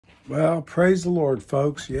Well, praise the Lord,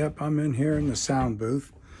 folks. Yep, I'm in here in the sound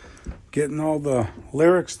booth, getting all the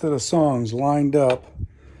lyrics to the songs lined up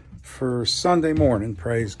for Sunday morning,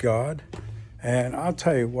 praise God. And I'll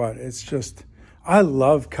tell you what, I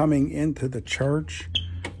love coming into the church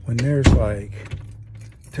when there's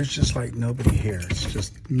just like nobody here. It's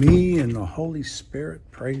just me and the Holy Spirit,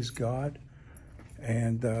 praise God.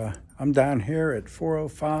 And I'm down here at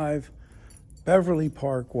 405 Beverly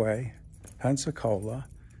Parkway, Pensacola,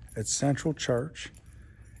 at Central Church.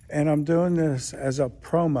 And I'm doing this as a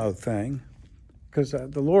promo thing because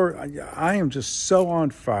the Lord, I am just so on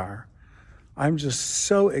fire. I'm just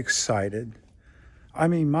so excited. I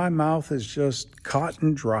mean, my mouth is just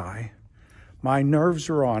cotton dry. My nerves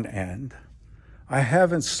are on end. I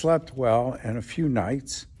haven't slept well in a few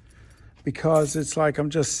nights because it's like I'm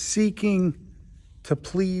just seeking to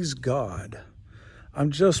please God.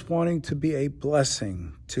 I'm just wanting to be a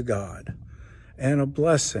blessing to God and a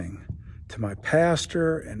blessing to my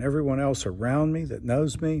pastor and everyone else around me that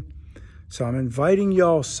knows me. So I'm inviting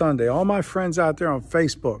y'all Sunday, all my friends out there on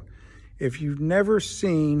Facebook, if you've never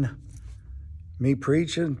seen me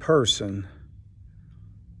preach in person,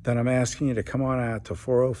 then I'm asking you to come on out to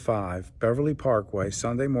 405 Beverly Parkway,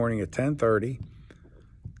 Sunday morning at 10:30,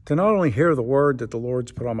 to not only hear the word that the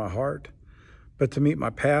Lord's put on my heart, but to meet my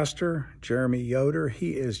pastor, Jeremy Yoder.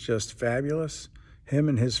 He is just fabulous. Him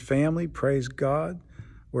and his family, praise God.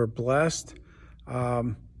 We're blessed.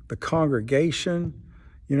 The congregation,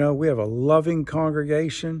 we have a loving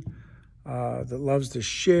congregation that loves to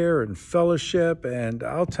share and fellowship. And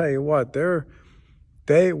I'll tell you what,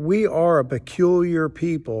 we are a peculiar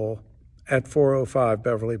people at 405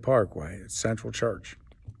 Beverly Parkway at Central Church.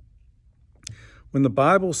 When the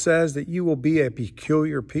Bible says that you will be a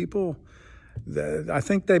peculiar people, I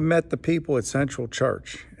think they met the people at Central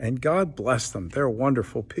Church, and God bless them. They're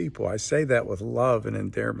wonderful people. I say that with love and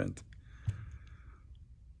endearment.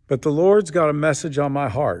 But the Lord's got a message on my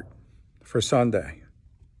heart for Sunday.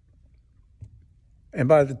 And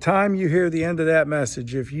by the time you hear the end of that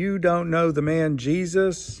message, if you don't know the man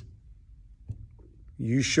Jesus,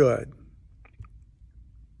 you should.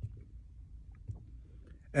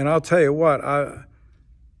 And I'll tell you what,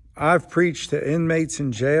 I've preached to inmates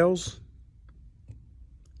in jails,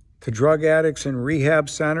 to drug addicts in rehab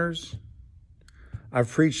centers. I've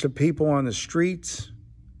preached to people on the streets.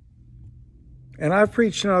 And I've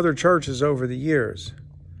preached in other churches over the years.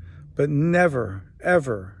 But never,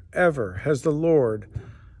 ever, ever has the Lord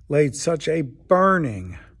laid such a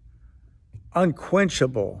burning,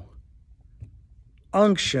 unquenchable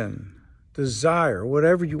unction, desire,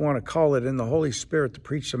 whatever you want to call it, in the Holy Spirit to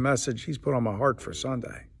preach the message He's put on my heart for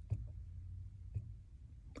Sunday.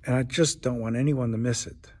 And I just don't want anyone to miss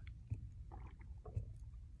it.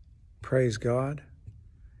 Praise God.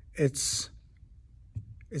 It's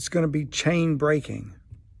going to be chain breaking,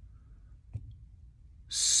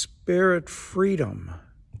 spirit freedom.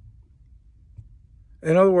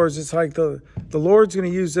 In other words, it's like the Lord's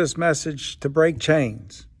going to use this message to break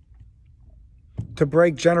chains, to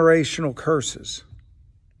break generational curses,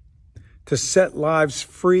 to set lives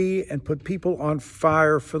free and put people on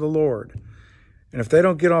fire for the Lord. And if they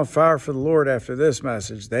don't get on fire for the Lord after this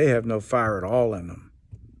message, they have no fire at all in them.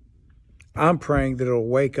 I'm praying that it'll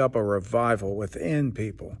wake up a revival within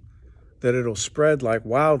people, that it'll spread like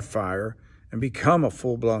wildfire and become a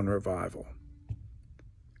full-blown revival.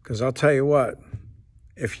 Because I'll tell you what,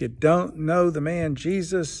 if you don't know the man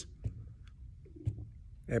Jesus,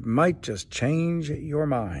 it might just change your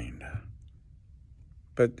mind.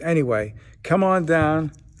 But anyway, come on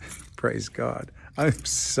down. Praise God. I'm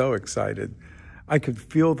so excited. I could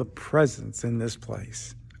feel the presence in this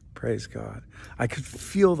place. Praise God. I could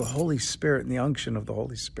feel the Holy Spirit and the unction of the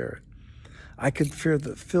Holy Spirit. I could feel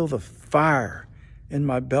the fire in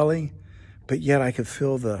my belly, but yet I could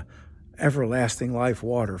feel the everlasting life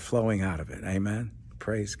water flowing out of it. Amen.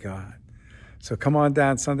 Praise God. So come on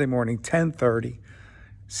down Sunday morning, 10:30,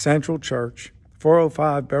 Central Church,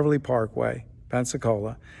 405 Beverly Parkway,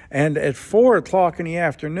 Pensacola. And at 4 o'clock in the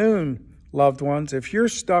afternoon, loved ones, if you're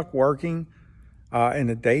stuck working in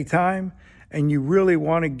the daytime, and you really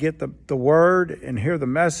want to get the word and hear the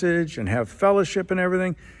message and have fellowship and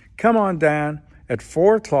everything, come on down at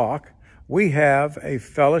 4 o'clock. We have a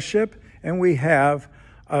fellowship and we have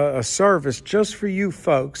a service just for you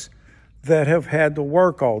folks that have had to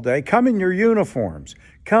work all day. Come in your uniforms.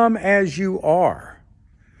 Come as you are.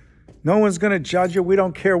 No one's going to judge you. We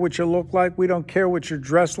don't care what you look like. We don't care what you're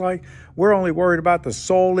dressed like. We're only worried about the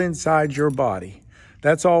soul inside your body.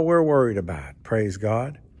 That's all we're worried about. Praise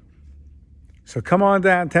God. So come on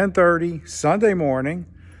down 10:30 Sunday morning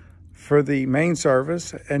for the main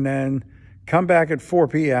service, and then come back at 4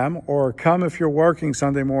 p.m. or come if you're working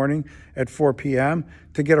Sunday morning at 4 p.m.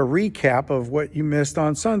 to get a recap of what you missed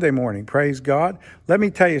on Sunday morning. Praise God. Let me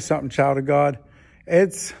tell you something, child of God.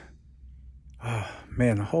 It's, oh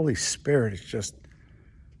man, the Holy Spirit is just,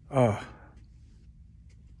 the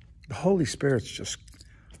Holy Spirit's just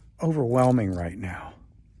overwhelming right now.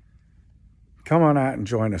 Come on out and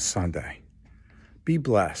join us Sunday. Be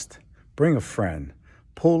blessed. Bring a friend.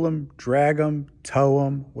 Pull them, drag them, tow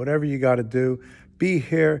them, whatever you got to do. Be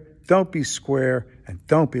here. Don't be square, and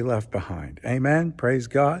don't be left behind. Amen. Praise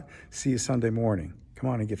God. See you Sunday morning.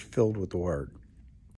 Come on and get filled with the word.